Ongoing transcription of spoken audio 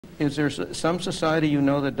Is there some society you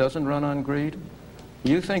know that doesn't run on greed?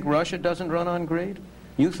 You think Russia doesn't run on greed?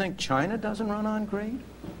 You think China doesn't run on greed?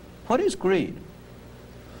 What is greed?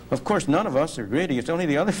 Of course, none of us are greedy. It's only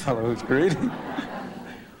the other fellow who's greedy.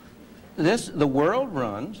 The world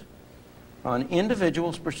runs on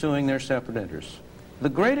individuals pursuing their separate interests. The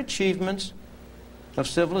great achievements of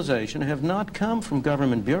civilization have not come from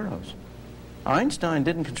government bureaus. Einstein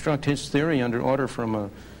didn't construct his theory under order from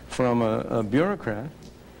a bureaucrat.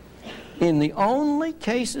 In the only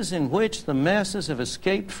cases in which the masses have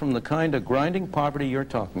escaped from the kind of grinding poverty you're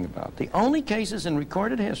talking about, the only cases in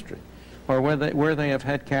recorded history are where they have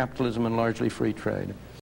had capitalism and largely free trade.